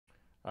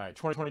All right,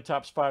 2020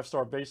 Topps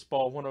 5-Star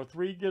Baseball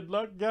 103. Good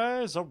luck,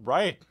 guys. All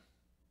right.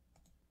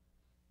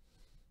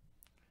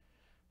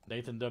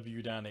 Nathan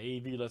W. down to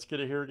AV. Let's get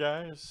it here,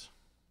 guys.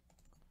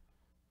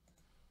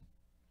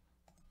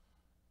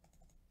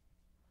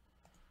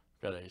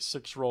 Got a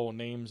 6-roll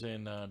names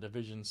in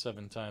division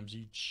 7 times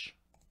each.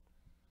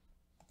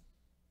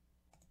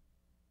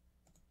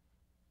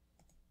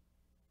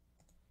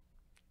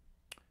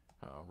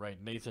 All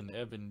right, Nathan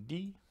Evan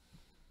D.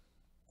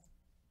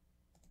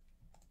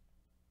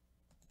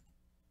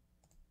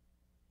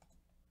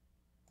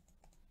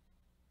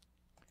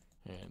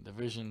 And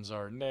divisions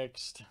are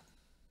next.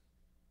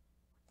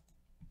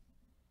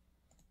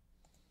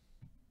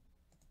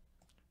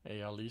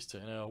 AL East to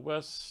NL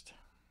West.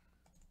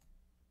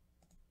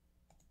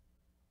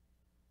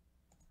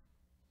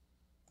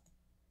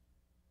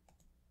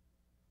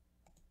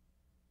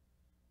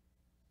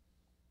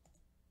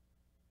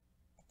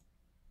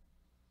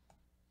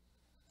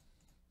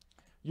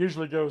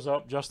 Usually goes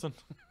up, Justin.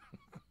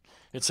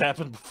 It's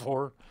happened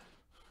before.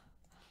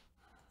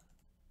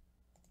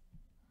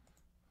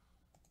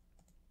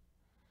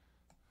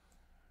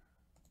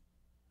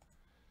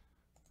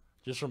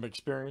 Just from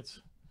experience.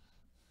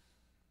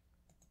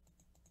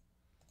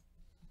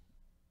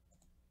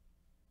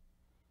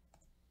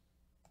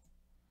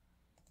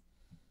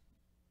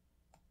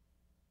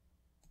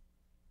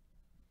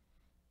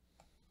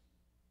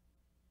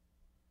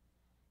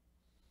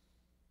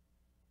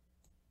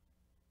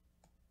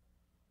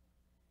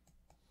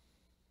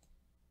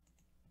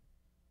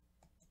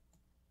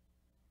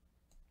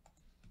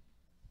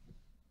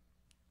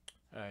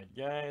 All right,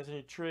 guys,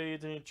 any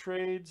trades? Any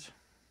trades?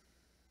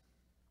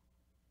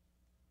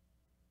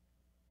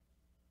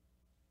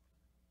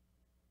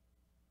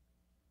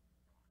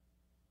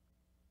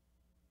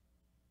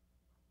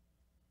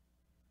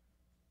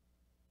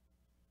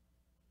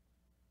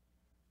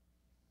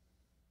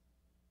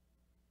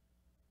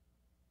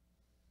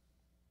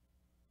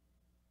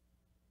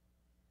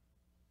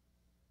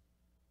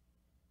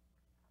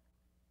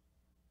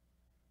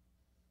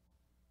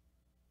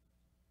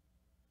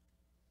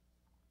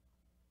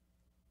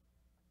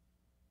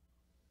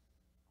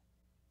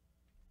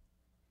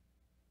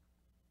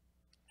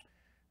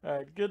 All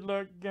right, good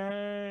luck,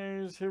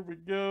 guys. Here we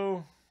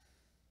go.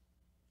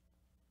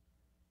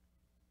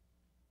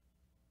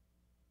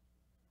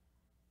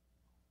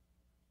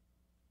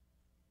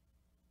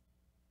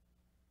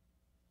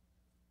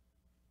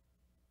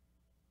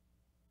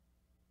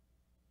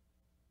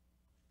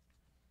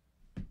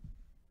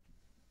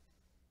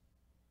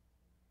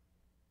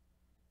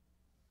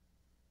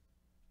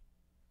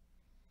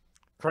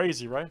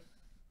 Crazy, right?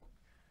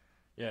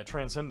 Yeah,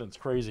 Transcendence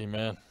crazy,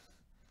 man.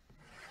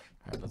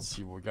 All right, let's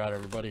see what we got,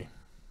 everybody.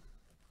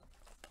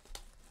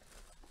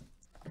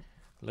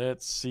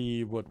 Let's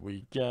see what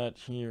we got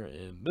here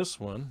in this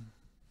one.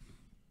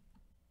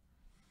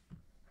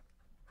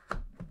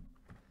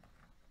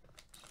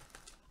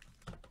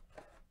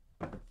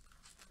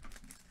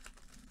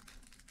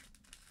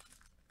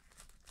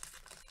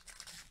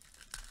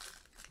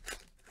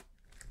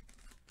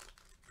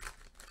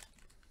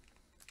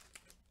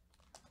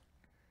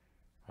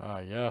 Ah,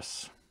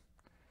 yes.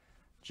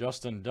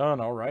 Justin Dunn,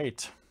 all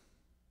right.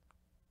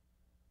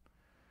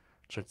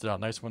 Checked it out.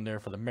 Nice one there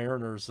for the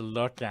Mariners.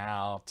 Look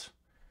out.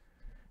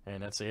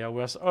 And that's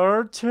ALS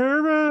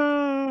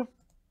Arturo.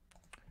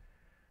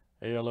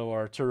 ALO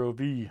Arturo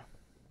V.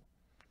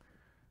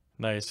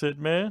 Nice hit,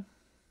 man.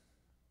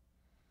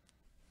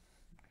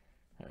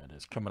 That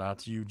is coming out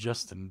to you,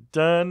 Justin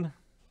Dunn.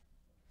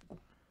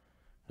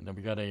 And then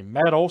we got a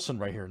Matt Olson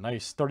right here.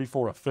 Nice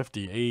 34 of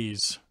 50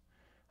 A's.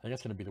 I think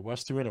that's going to be the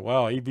West 2 in it.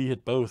 Wow, AV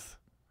hit both.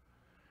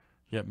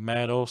 Yep,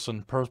 Matt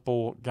Olson,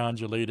 Purple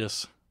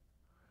Gondolatus.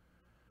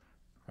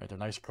 Right there,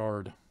 nice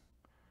card.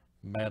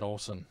 Matt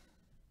Olson.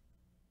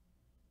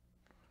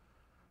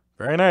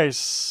 Very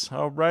nice.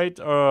 All right,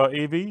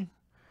 AV.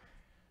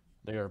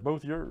 They are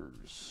both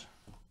yours.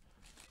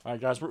 All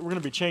right, guys, we're going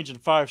to be changing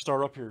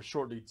 5-star up here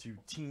shortly to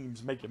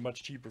teams, make it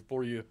much cheaper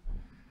for you.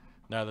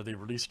 Now that they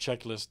released a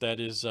checklist, that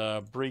is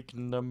break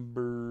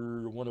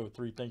number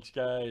 103. Thanks,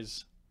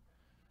 guys.